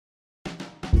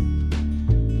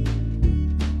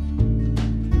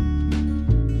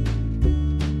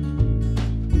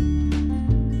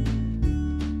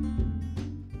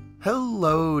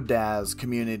Hello Daz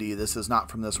community, this is Not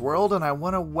From This World and I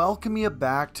want to welcome you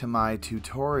back to my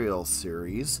tutorial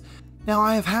series. Now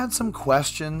I have had some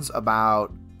questions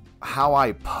about how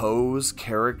I pose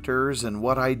characters and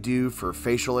what I do for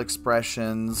facial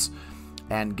expressions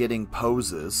and getting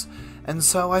poses, and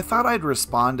so I thought I'd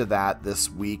respond to that this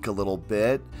week a little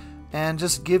bit and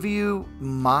just give you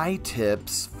my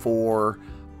tips for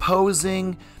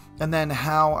posing and then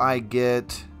how I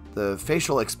get the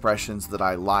facial expressions that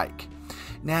I like.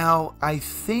 Now, I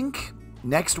think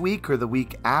next week or the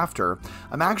week after,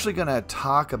 I'm actually going to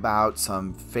talk about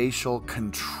some facial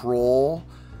control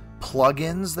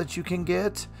plugins that you can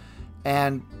get,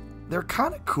 and they're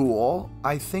kind of cool.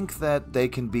 I think that they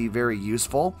can be very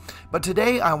useful, but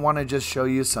today I want to just show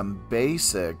you some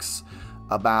basics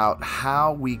about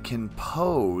how we can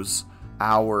pose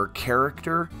our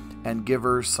character and give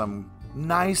her some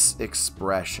nice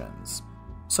expressions.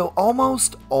 So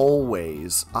almost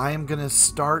always I am going to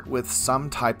start with some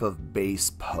type of base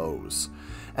pose.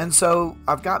 And so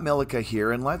I've got Milika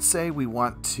here, and let's say we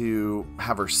want to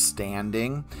have her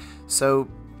standing. So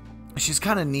she's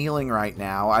kind of kneeling right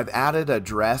now. I've added a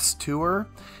dress to her,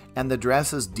 and the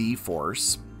dress is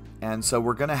D-Force. And so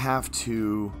we're going to have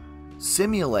to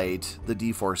simulate the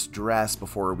D-Force dress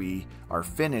before we are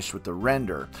finished with the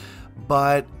render.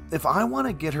 But if I want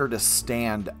to get her to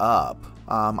stand up,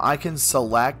 I can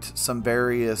select some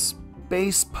various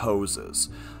base poses.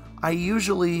 I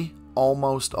usually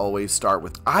almost always start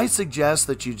with, I suggest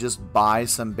that you just buy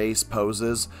some base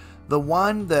poses. The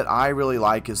one that I really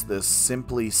like is this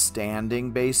simply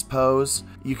standing base pose.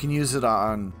 You can use it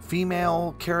on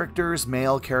female characters,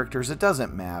 male characters, it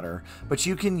doesn't matter. But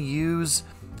you can use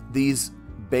these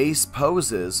base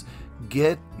poses,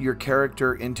 get your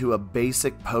character into a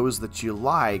basic pose that you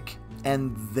like,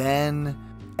 and then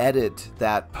edit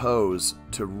that pose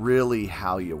to really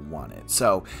how you want it.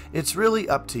 So it's really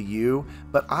up to you,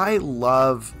 but I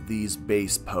love these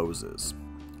base poses.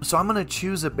 So I'm going to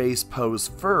choose a base pose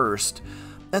first,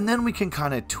 and then we can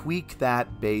kind of tweak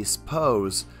that base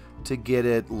pose to get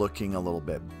it looking a little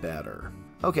bit better.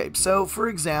 Okay, so for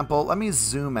example, let me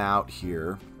zoom out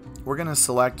here. We're going to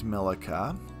select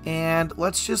Milika, and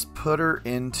let's just put her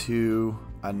into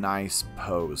a nice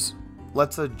pose.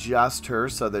 Let's adjust her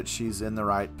so that she's in the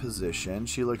right position.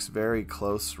 She looks very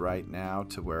close right now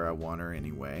to where I want her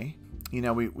anyway. You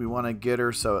know, we want to get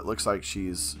her so it looks like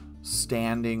she's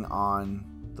standing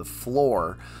on the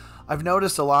floor. I've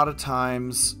noticed a lot of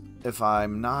times if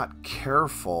I'm not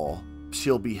careful,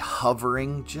 she'll be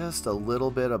hovering just a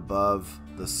little bit above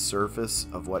the surface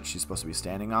of what she's supposed to be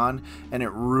standing on, and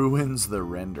it ruins the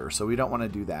render. So we don't want to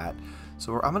do that.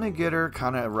 So I'm going to get her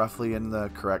kind of roughly in the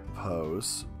correct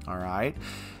pose. All right,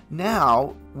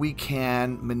 now we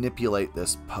can manipulate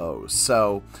this pose.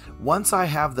 So once I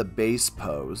have the base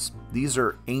pose, these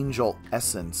are angel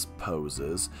essence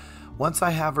poses. Once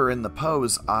I have her in the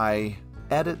pose, I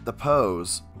edit the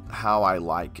pose how I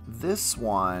like. This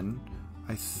one,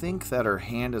 I think that her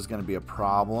hand is going to be a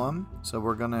problem, so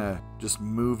we're going to just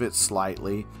move it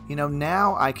slightly. You know,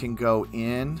 now I can go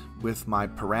in with my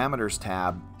parameters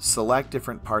tab, select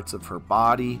different parts of her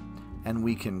body, and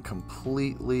we can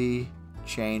completely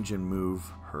change and move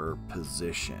her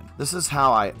position. This is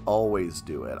how I always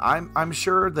do it. I'm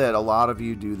sure that a lot of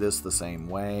you do this the same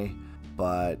way,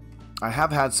 but I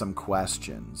have had some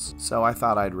questions, so I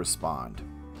thought I'd respond.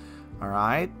 All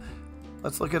right,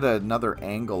 let's look at another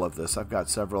angle of this. I've got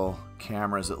several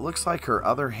cameras. It looks like her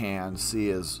other hand, see,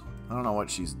 is, I don't know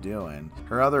what she's doing.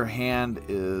 Her other hand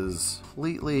is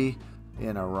completely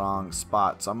in a wrong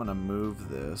spot, so I'm going to move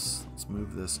this. Let's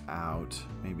move this out,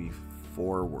 maybe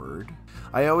forward.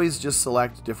 I always just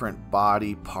select different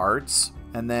body parts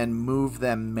and then move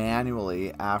them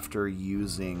manually after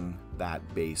using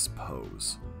that base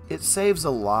pose. It saves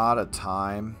a lot of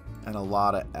time and a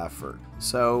lot of effort.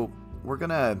 So we're going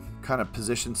to kind of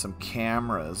position some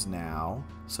cameras now.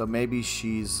 So maybe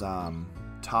she's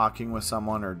talking with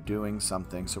someone or doing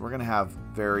something. So we're going to have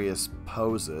various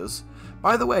poses.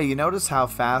 By the way, you notice how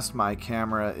fast my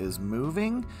camera is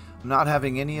moving? I'm not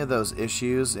having any of those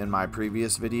issues in my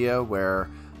previous video where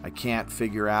I can't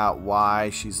figure out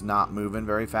why she's not moving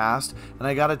very fast. And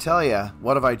I gotta tell you,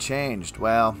 what have I changed?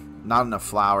 Well, not enough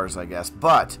flowers, I guess.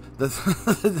 But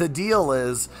the deal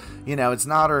is, you know, it's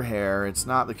not her hair, it's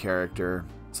not the character.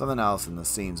 Something else in the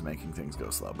scene's making things go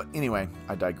slow. But anyway,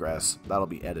 I digress. That'll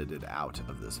be edited out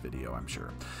of this video, I'm sure.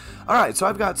 All right, so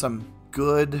I've got some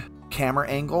good camera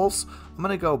angles. I'm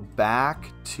going to go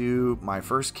back to my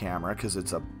first camera because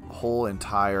it's a whole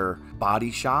entire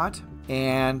body shot.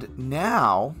 And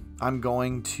now I'm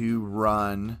going to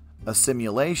run a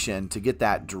simulation to get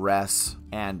that dress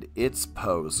and its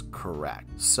pose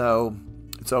correct. So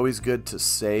it's always good to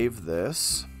save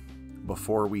this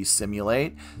before we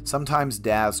simulate. Sometimes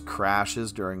Daz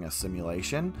crashes during a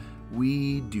simulation.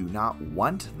 We do not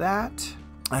want that.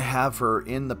 I have her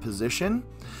in the position.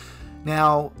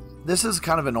 Now, this is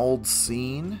kind of an old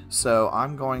scene, so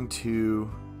I'm going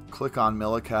to click on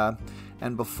Milica,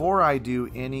 and before I do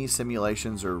any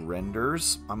simulations or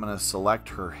renders, I'm going to select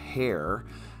her hair,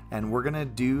 and we're going to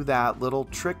do that little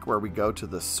trick where we go to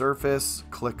the surface,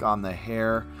 click on the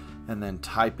hair, and then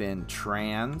type in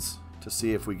trans to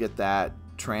see if we get that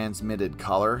transmitted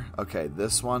color. Okay,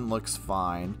 this one looks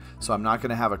fine, so I'm not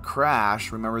going to have a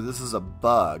crash. Remember, this is a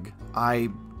bug. I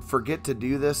forget to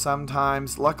do this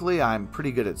sometimes. Luckily, I'm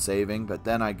pretty good at saving, but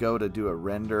then I go to do a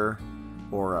render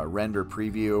or a render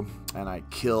preview, and I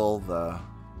kill the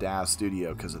Daz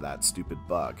Studio because of that stupid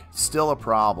bug. Still a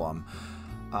problem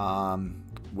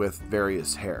with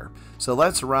various hair. So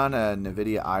let's run a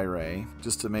NVIDIA iRay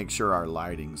just to make sure our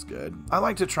lighting's good. I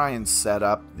like to try and set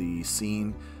up the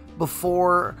scene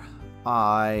before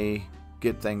I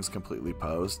get things completely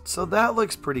posed. So that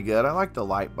looks pretty good. I like the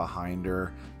light behind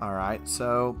her. All right,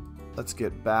 so let's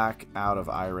get back out of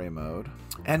iRay mode.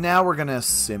 And now we're gonna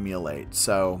simulate.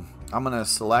 So I'm gonna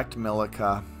select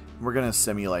Milica. We're gonna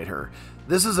simulate her.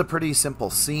 This is a pretty simple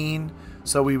scene,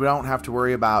 so we don't have to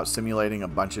worry about simulating a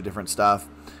bunch of different stuff.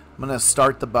 I'm gonna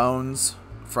start the bones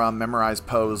from memorize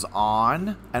pose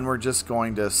on, and we're just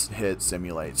going to hit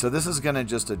simulate. So this is gonna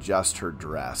just adjust her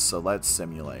dress. So let's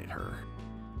simulate her.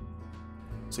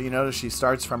 So you notice she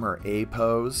starts from her A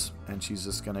pose, and she's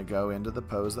just gonna go into the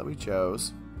pose that we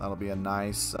chose. That'll be a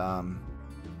nice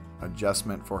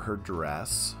adjustment for her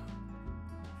dress.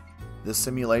 This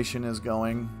simulation is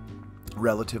going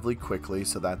relatively quickly,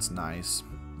 so that's nice.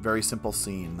 Very simple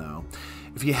scene though.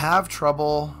 If you have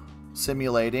trouble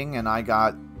simulating, and I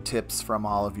got tips from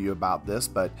all of you about this,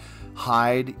 but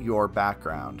hide your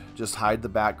background. Just hide the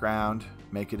background,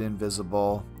 make it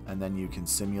invisible, and then you can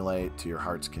simulate to your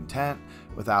heart's content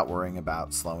without worrying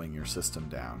about slowing your system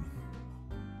down.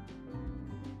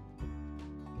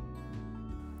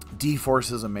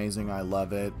 D-Force is amazing. I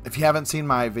love it. If you haven't seen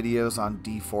my videos on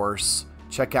D-Force,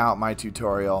 check out my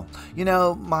tutorial. You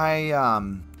know, my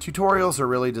tutorials are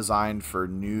really designed for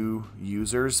new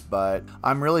users, but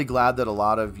I'm really glad that a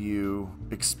lot of you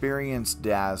experienced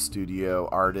Daz Studio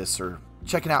artists are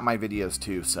checking out my videos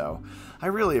too, so I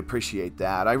really appreciate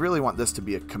that. I really want this to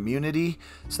be a community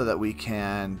so that we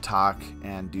can talk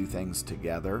and do things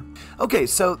together. Okay,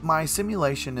 so my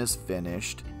simulation is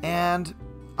finished, and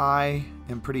I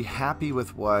am pretty happy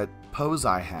with what pose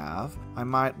I have. I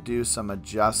might do some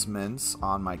adjustments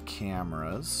on my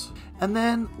cameras, and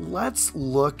then let's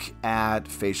look at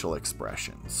facial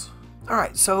expressions.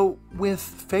 Alright, so with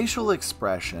facial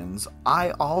expressions,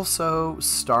 I also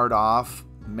start off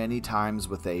many times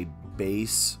with a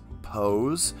base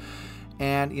pose,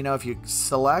 and you know, if you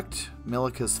select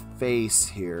Milica's face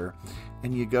here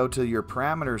and you go to your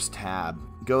parameters tab,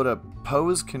 go to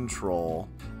pose control,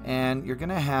 and you're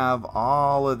gonna have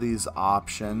all of these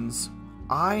options.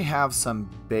 I have some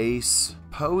base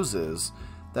poses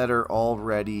that are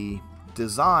already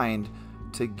designed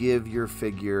to give your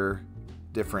figure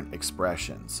different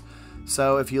expressions.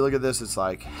 So if you look at this, it's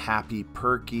like happy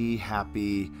perky,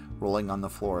 happy rolling on the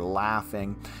floor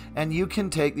laughing, and you can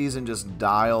take these and just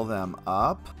dial them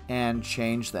up and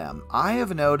change them. I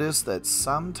have noticed that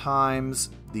sometimes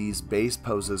these base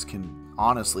poses can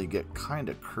honestly get kind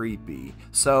of creepy,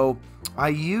 so I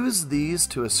use these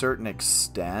to a certain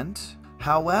extent.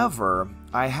 However,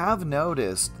 I have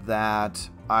noticed that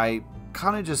I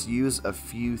kind of just use a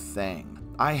few things.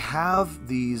 I have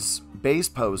these base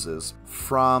poses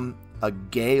from a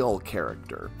Gale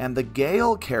character, and the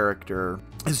Gale character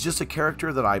is just a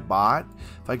character that I bought.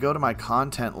 If I go to my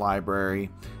content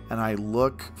library and I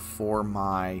look for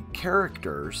my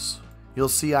characters, you'll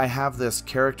see I have this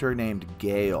character named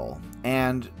Gale,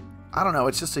 and I don't know,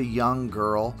 it's just a young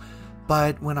girl,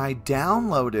 but when I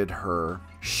downloaded her,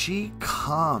 she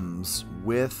comes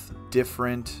with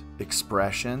different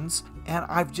expressions, and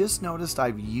I've just noticed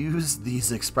I've used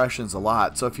these expressions a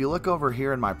lot. So if you look over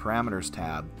here in my parameters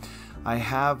tab, I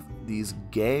have these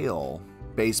Gale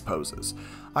base poses.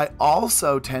 I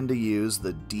also tend to use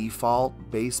the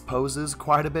default base poses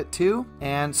quite a bit too,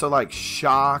 and so like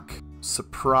shock,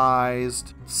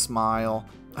 surprised, smile,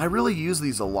 I really use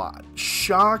these a lot.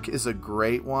 Shock is a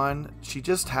great one. She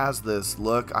just has this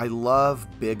look. I love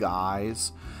big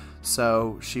eyes.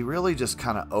 So she really just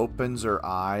kind of opens her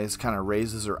eyes, kind of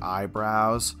raises her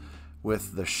eyebrows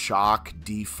with the shock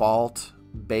default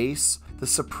base. The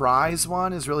surprise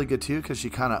one is really good too because she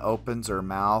kind of opens her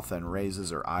mouth and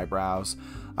raises her eyebrows.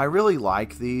 I really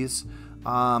like these.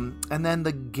 And then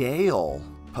the Gale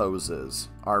poses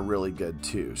are really good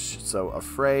too. So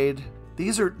Afraid.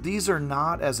 These are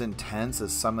not as intense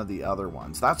as some of the other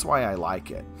ones. That's why I like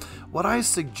it. What I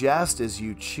suggest is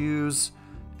you choose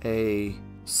a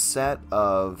set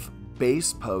of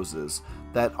base poses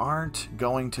that aren't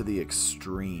going to the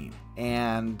extreme.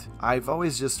 And I've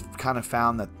always just kind of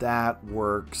found that that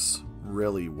works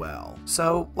really well.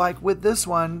 So like with this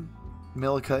one,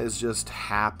 Milka is just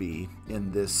happy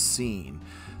in this scene.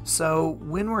 So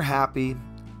when we're happy,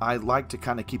 I like to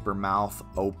kind of keep her mouth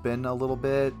open a little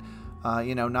bit.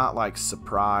 You know, not like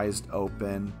surprised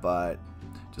open, but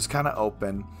just kind of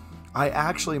open. I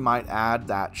actually might add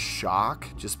that shock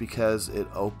just because it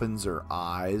opens her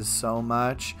eyes so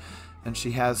much. And she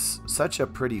has such a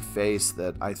pretty face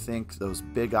that I think those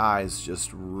big eyes just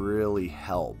really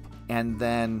help. And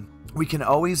then we can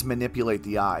always manipulate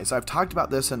the eyes. I've talked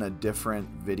about this in a different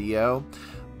video,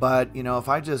 but you know, if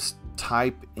I just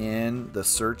type in the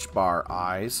search bar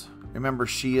eyes, remember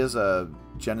she is a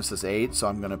Genesis 8, so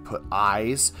I'm going to put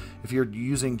eyes. If you're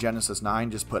using Genesis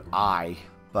 9, just put eye.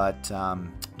 But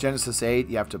Genesis 8,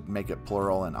 you have to make it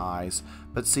plural and eyes.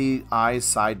 But see, eyes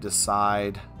side to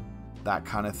side, that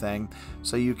kind of thing.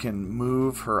 So you can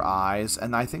move her eyes,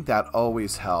 and I think that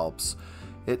always helps.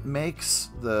 It makes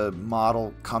the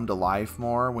model come to life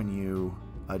more when you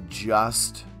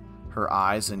adjust her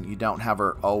eyes and you don't have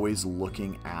her always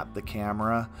looking at the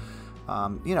camera.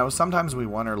 You know, sometimes we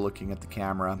want her looking at the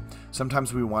camera,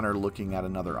 sometimes we want her looking at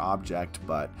another object,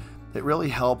 but it really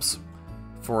helps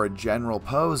for a general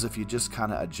pose if you just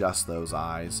kind of adjust those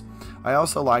eyes. I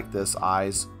also like this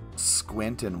eyes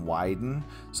squint and widen,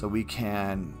 so we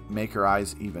can make her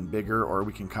eyes even bigger or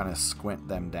we can kind of squint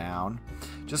them down.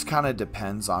 Just kind of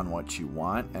depends on what you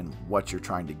want and what you're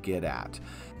trying to get at.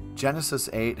 Genesis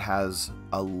 8 has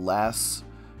a less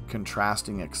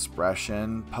contrasting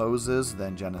expression poses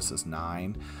than Genesis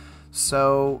 9,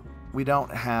 so we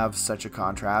don't have such a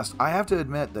contrast. I have to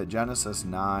admit that Genesis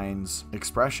 9's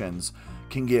expressions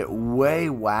can get way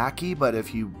wacky, but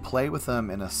if you play with them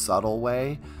in a subtle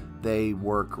way, they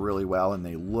work really well and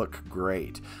they look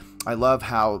great. I love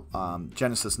how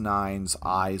Genesis 9's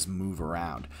eyes move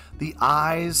around. The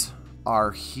eyes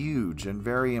are huge and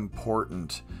very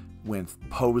important when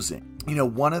posing. You know,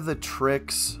 one of the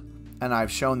tricks, and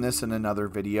I've shown this in another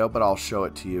video, but I'll show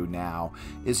it to you now,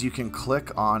 is you can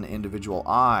click on individual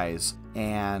eyes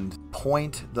and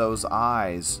point those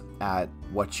eyes at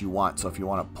what you want. So if you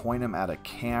want to point them at a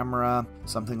camera,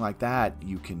 something like that,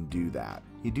 you can do that.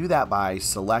 You do that by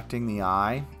selecting the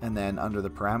eye and then under the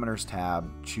parameters tab,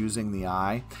 choosing the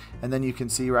eye. And then you can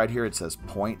see right here it says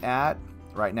point at.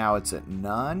 Right now it's at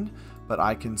none, but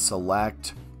I can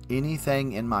select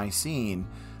anything in my scene,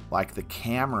 like the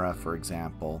camera, for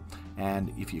example.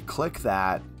 And if you click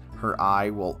that, her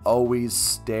eye will always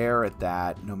stare at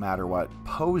that no matter what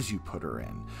pose you put her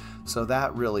in. So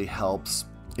that really helps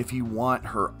if you want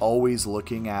her always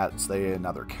looking at, say,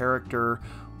 another character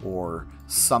or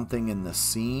something in the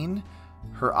scene.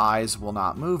 Her eyes will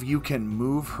not move. You can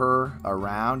move her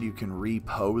around, you can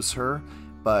repose her,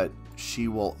 but she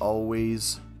will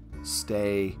always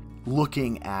stay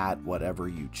looking at whatever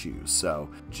you choose. So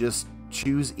just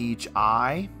choose each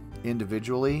eye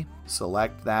individually,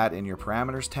 select that in your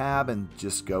parameters tab, and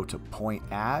just go to point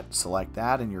at, select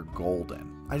that, and you're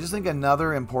golden. I just think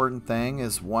another important thing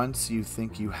is once you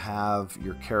think you have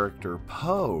your character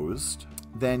posed,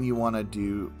 then you want to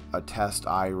do a test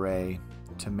eye ray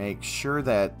to make sure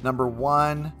that, number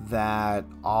one, that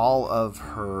all of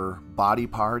her body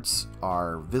parts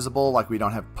are visible, like we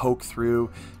don't have poke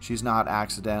through, she's not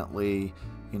accidentally,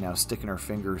 you know, sticking her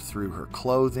finger through her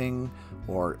clothing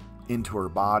or into her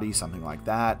body, something like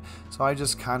that. So I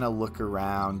just kind of look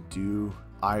around, do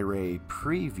eye ray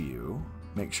preview,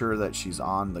 make sure that she's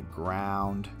on the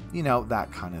ground, you know,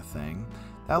 that kind of thing.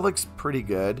 That looks pretty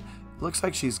good. It looks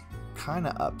like she's kind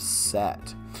of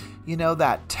upset. You know,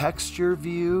 that texture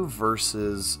view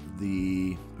versus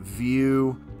the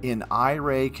view in eye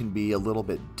ray can be a little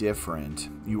bit different.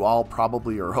 You all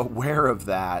probably are aware of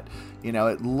that. You know,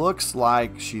 it looks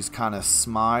like she's kind of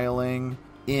smiling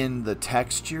in the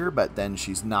texture, but then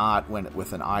she's not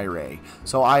with an eye ray.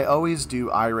 So I always do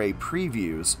eye ray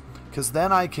previews, because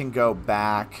then I can go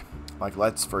back, like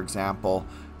let's, for example,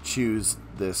 choose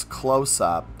this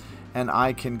close-up, and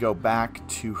I can go back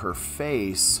to her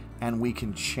face and we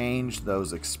can change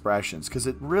those expressions because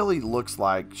it really looks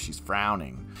like she's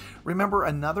frowning. Remember,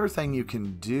 another thing you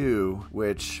can do,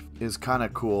 which is kind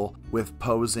of cool with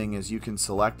posing, is you can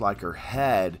select like her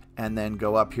head and then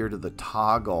go up here to the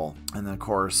toggle, and then of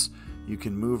course you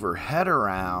can move her head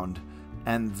around,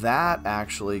 and that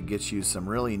actually gets you some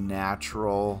really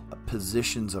natural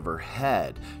positions of her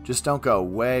head. Just don't go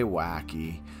way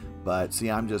wacky. But see,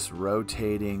 I'm just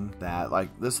rotating that.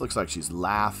 Like, this looks like she's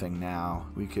laughing now.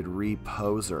 We could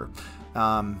repose her.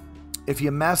 If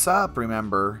you mess up,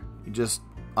 remember, you just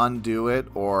undo it,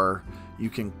 or you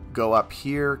can go up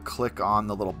here, click on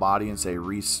the little body and say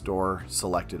restore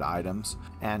selected items,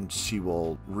 and she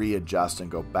will readjust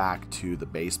and go back to the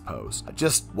base pose.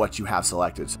 Just what you have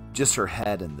selected, just her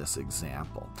head in this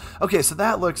example. Okay, so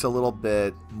that looks a little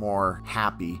bit more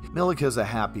happy. Milika's a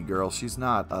happy girl. She's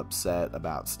not upset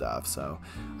about stuff, so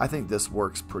I think this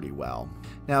works pretty well.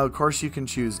 Now, of course, you can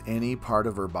choose any part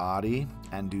of her body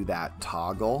and do that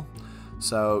toggle.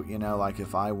 So, you know, like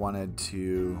if I wanted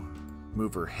to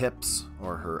move her hips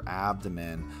or her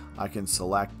abdomen, I can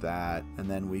select that, and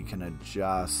then we can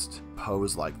adjust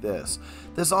pose like this.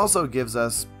 This also gives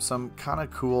us some kind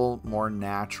of cool, more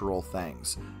natural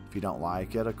things. If you don't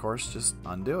like it, of course, just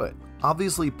undo it.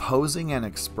 Obviously, posing and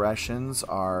expressions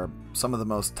are some of the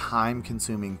most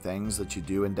time-consuming things that you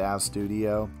do in Daz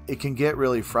Studio. It can get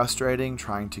really frustrating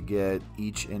trying to get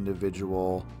each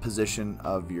individual position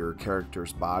of your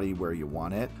character's body where you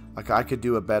want it. Like, I could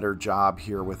do a better job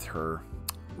here with her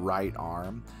right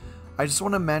arm. I just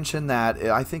want to mention that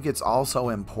I think it's also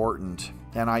important,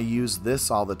 and I use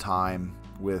this all the time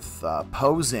with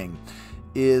posing,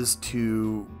 is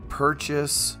to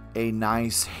purchase a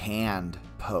nice hand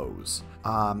pose.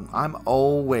 I'm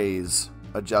always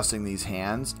adjusting these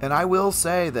hands, and I will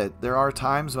say that there are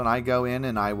times when I go in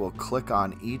and I will click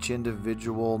on each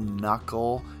individual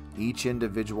knuckle, each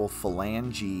individual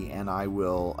phalange, and I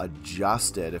will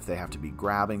adjust it if they have to be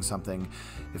grabbing something,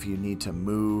 if you need to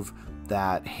move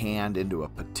that hand into a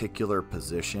particular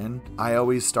position. I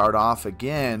always start off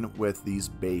again with these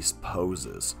base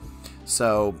poses.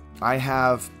 So I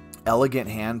have elegant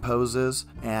hand poses,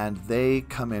 and they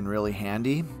come in really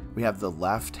handy. We have the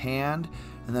left hand,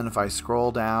 and then if I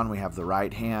scroll down, we have the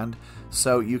right hand.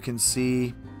 So you can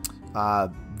see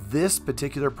this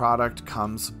particular product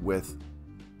comes with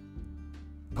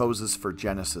poses for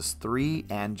Genesis 3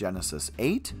 and Genesis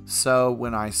 8. So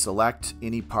when I select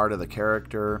any part of the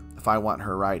character, if I want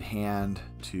her right hand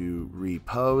to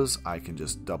repose, I can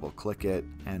just double click it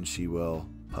and she will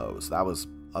pose. That was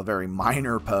a very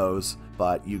minor pose,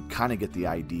 but you kind of get the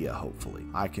idea, hopefully.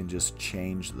 I can just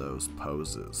change those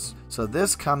poses. So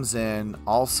this comes in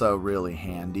also really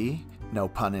handy, no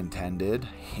pun intended,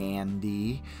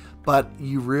 handy, but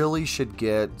you really should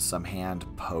get some hand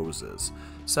poses.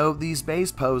 So these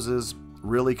base poses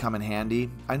really come in handy.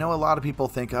 I know a lot of people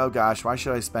think, oh gosh, why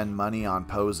should I spend money on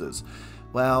poses?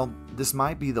 Well, this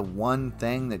might be the one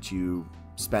thing that you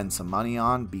spend some money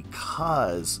on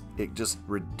because it just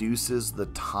reduces the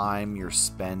time you're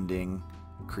spending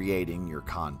creating your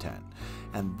content.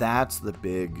 And that's the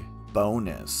big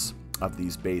bonus of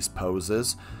these base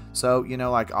poses. So, you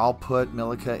know, like I'll put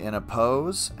Milika in a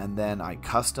pose and then I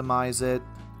customize it.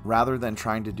 Rather than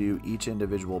trying to do each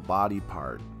individual body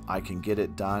part, I can get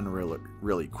it done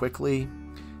really quickly,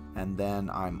 and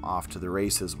then I'm off to the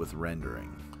races with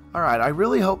rendering. Alright, I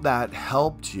really hope that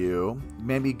helped you,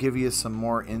 maybe give you some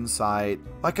more insight.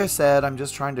 Like I said, I'm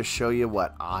just trying to show you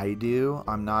what I do.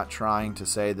 I'm not trying to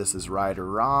say this is right or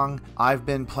wrong. I've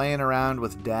been playing around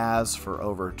with Daz for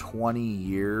over 20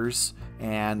 years,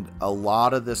 and a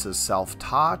lot of this is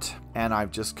self-taught, and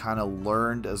I've just kind of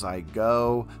learned as I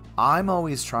go. I'm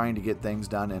always trying to get things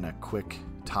done in a quick,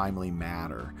 timely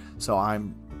manner. So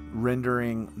I'm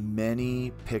rendering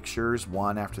many pictures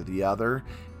one after the other,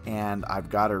 and I've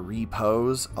got to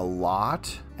repose a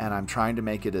lot, and I'm trying to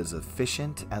make it as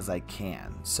efficient as I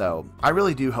can. So I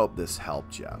really do hope this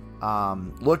helped you.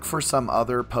 Look for some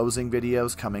other posing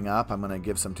videos coming up. I'm going to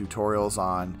give some tutorials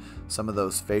on some of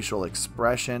those facial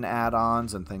expression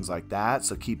add-ons and things like that,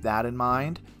 so keep that in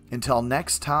mind. Until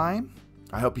next time,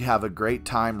 I hope you have a great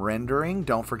time rendering.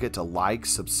 Don't forget to like,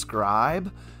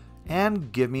 subscribe, and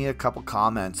give me a couple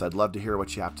comments. I'd love to hear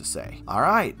what you have to say. All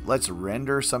right, let's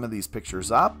render some of these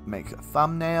pictures up, make a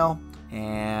thumbnail,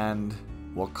 and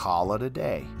we'll call it a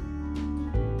day.